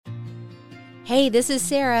Hey, this is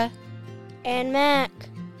Sarah. And Mac.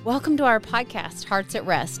 Welcome to our podcast, Hearts at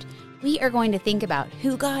Rest. We are going to think about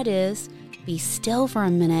who God is, be still for a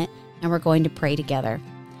minute, and we're going to pray together.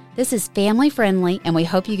 This is family friendly, and we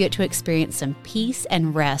hope you get to experience some peace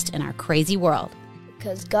and rest in our crazy world.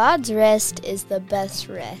 Because God's rest is the best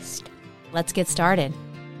rest. Let's get started.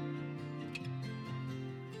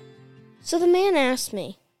 So the man asked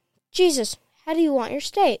me, Jesus, how do you want your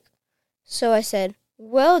steak? So I said,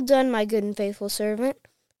 well done, my good and faithful servant.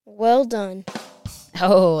 Well done.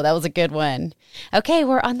 Oh, that was a good one. Okay,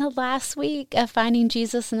 we're on the last week of finding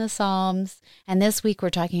Jesus in the Psalms. And this week we're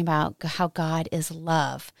talking about how God is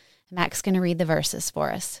love. Mac's going to read the verses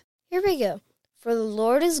for us. Here we go. For the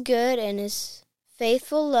Lord is good, and his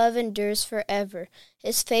faithful love endures forever.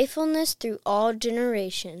 His faithfulness through all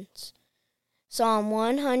generations. Psalm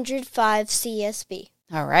 105 CSB.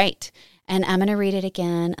 All right. And I'm going to read it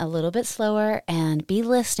again a little bit slower and be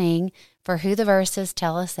listening for who the verses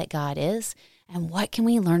tell us that God is and what can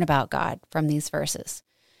we learn about God from these verses.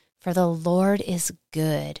 For the Lord is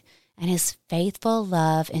good, and his faithful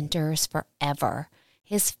love endures forever.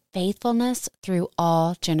 His faithfulness through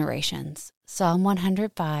all generations. Psalm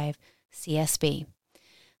 105 CSB.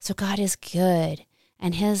 So God is good,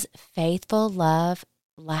 and his faithful love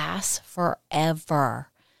lasts forever.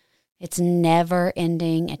 It's never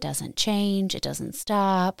ending. It doesn't change. It doesn't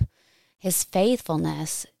stop. His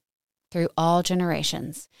faithfulness through all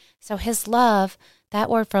generations. So his love, that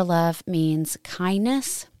word for love means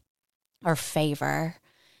kindness or favor.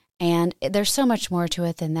 And there's so much more to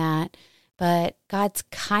it than that. But God's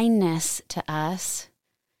kindness to us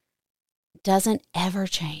doesn't ever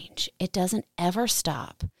change. It doesn't ever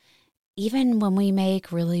stop. Even when we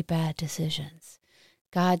make really bad decisions,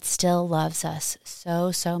 God still loves us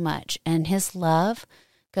so, so much. And his love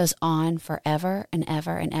goes on forever and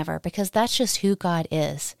ever and ever because that's just who God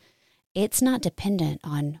is. It's not dependent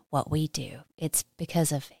on what we do. It's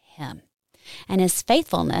because of him. And his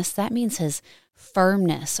faithfulness, that means his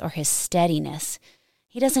firmness or his steadiness.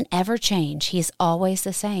 He doesn't ever change. He's always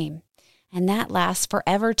the same. And that lasts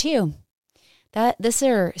forever too. These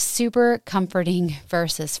are super comforting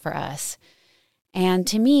verses for us. And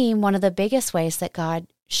to me, one of the biggest ways that God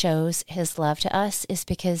shows his love to us is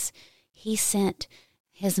because he sent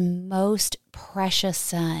his most precious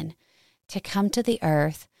son to come to the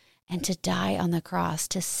earth and to die on the cross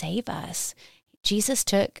to save us. Jesus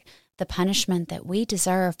took the punishment that we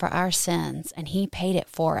deserve for our sins, and he paid it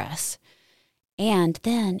for us. And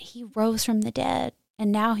then he rose from the dead,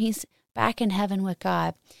 and now he's back in heaven with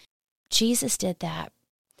God. Jesus did that,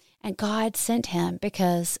 and God sent him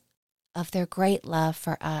because of their great love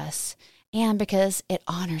for us and because it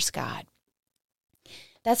honors God.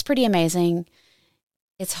 That's pretty amazing.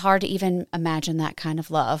 It's hard to even imagine that kind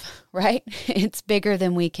of love, right? It's bigger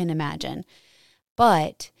than we can imagine.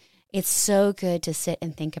 But it's so good to sit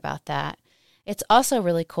and think about that. It's also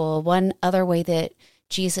really cool. One other way that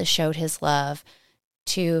Jesus showed his love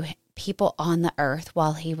to people on the earth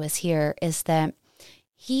while he was here is that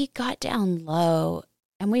he got down low.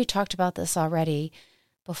 And we talked about this already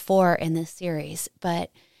before in this series,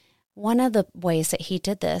 but one of the ways that he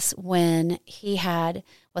did this when he had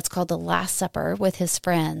what's called the Last Supper with his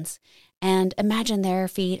friends, and imagine their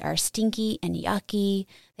feet are stinky and yucky.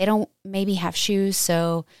 They don't maybe have shoes,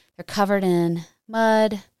 so they're covered in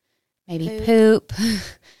mud, maybe poop.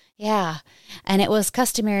 Yeah, and it was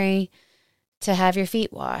customary to have your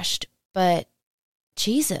feet washed, but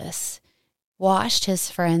Jesus washed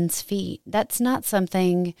his friends' feet. That's not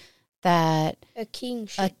something that a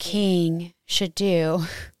king should do.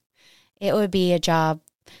 It would be a job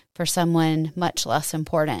for someone much less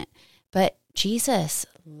important. But Jesus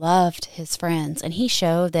loved his friends, and he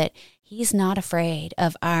showed that he's not afraid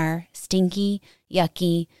of our stinky,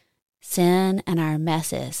 yucky sin and our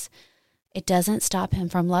messes. It doesn't stop him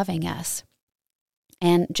from loving us.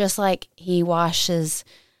 And just like he washes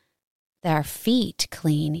our feet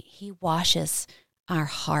clean, he washes our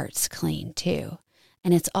hearts clean too.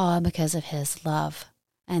 And it's all because of his love.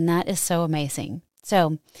 And that is so amazing.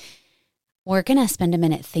 So we're going to spend a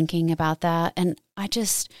minute thinking about that. And I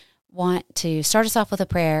just want to start us off with a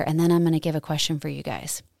prayer, and then I'm going to give a question for you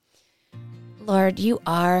guys. Lord, you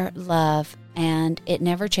are love, and it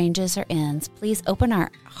never changes or ends. Please open our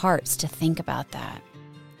hearts to think about that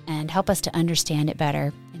and help us to understand it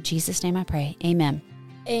better. In Jesus' name I pray. Amen.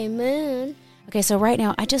 Amen. Okay, so right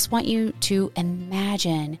now, I just want you to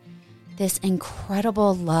imagine this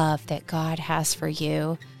incredible love that God has for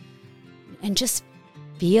you and just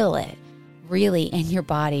feel it really in your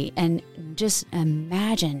body, and just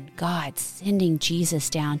imagine God sending Jesus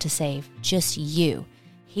down to save just you.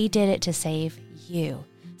 He did it to save you.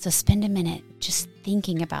 So spend a minute just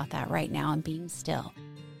thinking about that right now and being still.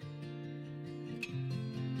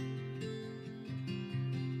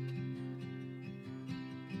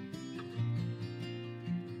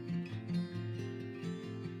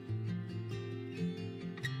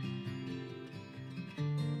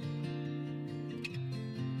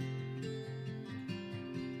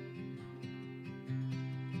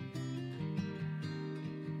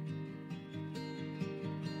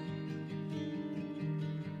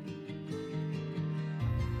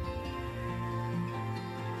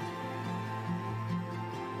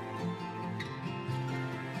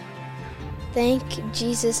 Thank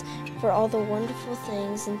Jesus for all the wonderful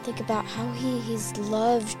things, and think about how He's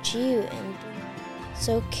loved you and been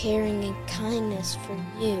so caring and kindness for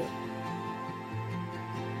you.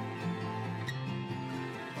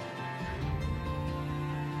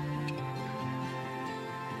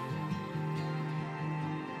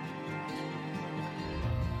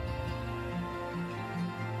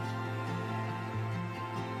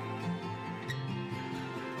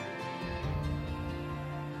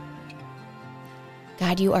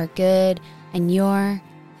 God, you are good, and your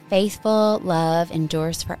faithful love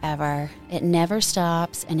endures forever. It never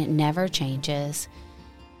stops, and it never changes.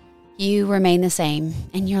 You remain the same,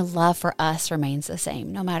 and your love for us remains the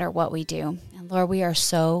same, no matter what we do. And Lord, we are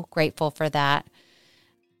so grateful for that.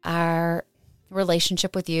 Our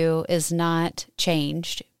relationship with you is not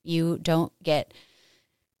changed. You don't get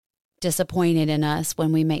disappointed in us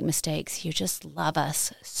when we make mistakes. You just love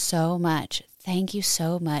us so much. Thank you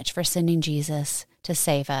so much for sending Jesus to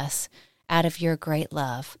save us out of your great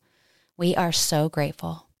love. We are so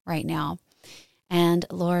grateful right now. And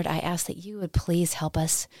Lord, I ask that you would please help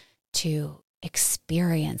us to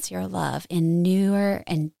experience your love in newer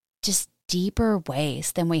and just deeper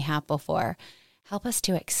ways than we have before. Help us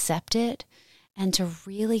to accept it and to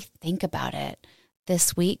really think about it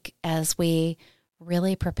this week as we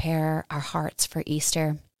really prepare our hearts for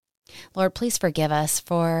Easter. Lord, please forgive us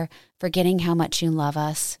for forgetting how much you love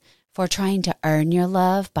us, for trying to earn your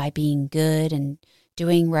love by being good and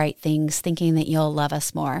doing right things, thinking that you'll love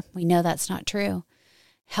us more. We know that's not true.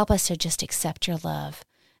 Help us to just accept your love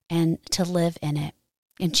and to live in it.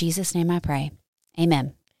 In Jesus' name I pray.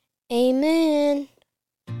 Amen. Amen.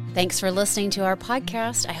 Thanks for listening to our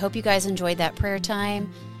podcast. I hope you guys enjoyed that prayer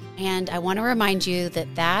time. And I want to remind you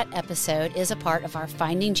that that episode is a part of our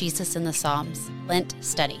Finding Jesus in the Psalms Lent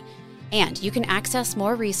study. And you can access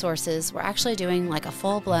more resources. We're actually doing like a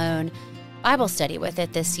full-blown Bible study with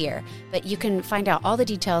it this year. But you can find out all the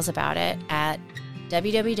details about it at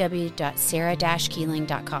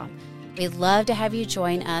www.sarah-keeling.com. We'd love to have you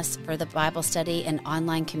join us for the Bible study and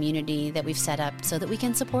online community that we've set up so that we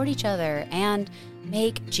can support each other and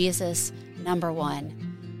make Jesus number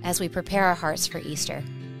one as we prepare our hearts for Easter.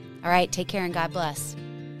 All right, take care and God bless.